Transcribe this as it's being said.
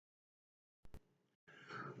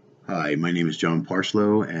Hi, my name is John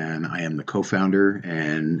Parslow, and I am the co-founder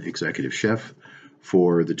and executive chef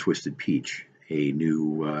for the Twisted Peach, a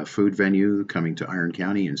new food venue coming to Iron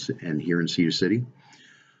County and here in Cedar City.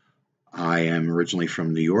 I am originally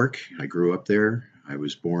from New York. I grew up there. I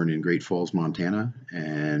was born in Great Falls, Montana,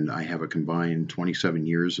 and I have a combined 27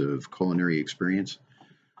 years of culinary experience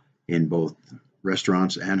in both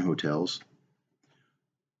restaurants and hotels.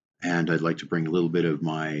 And I'd like to bring a little bit of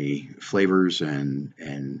my flavors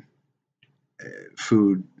and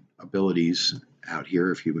food abilities out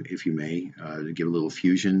here, if you may, to give a little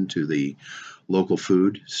fusion to the local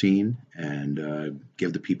food scene and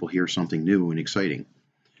give the people here something new and exciting.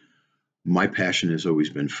 My passion has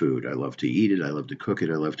always been food. I love to eat it. I love to cook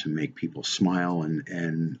it. I love to make people smile,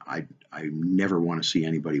 and I never want to see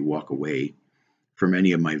anybody walk away from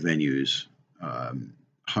any of my venues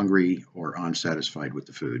hungry or unsatisfied with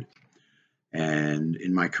the food. And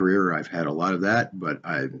in my career, I've had a lot of that, but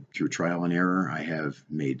through trial and error, I have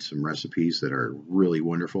made some recipes that are really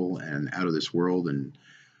wonderful and out of this world. And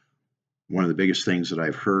one of the biggest things that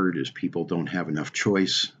I've heard is people don't have enough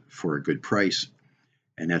choice for a good price.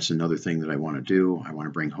 And that's another thing that I want to do. I want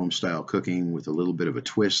to bring home style cooking with a little bit of a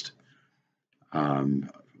twist, um,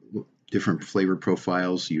 different flavor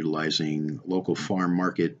profiles utilizing local farm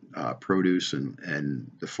market produce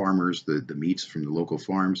and the farmers, the meats from the local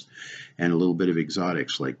farms, and a little bit of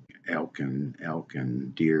exotics like elk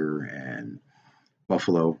and deer and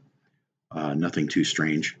buffalo. Nothing too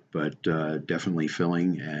strange, but definitely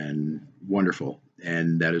filling and wonderful.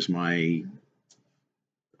 And that is my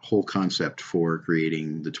whole concept for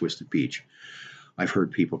creating the Twisted Peach. I've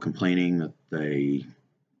heard people complaining that they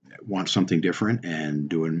want something different, and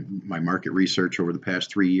doing my market research over the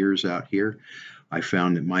past 3 years out here, I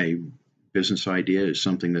found that my business idea is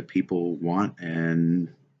something that people want,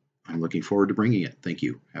 and I'm looking forward to bringing it. Thank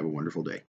you. Have a wonderful day.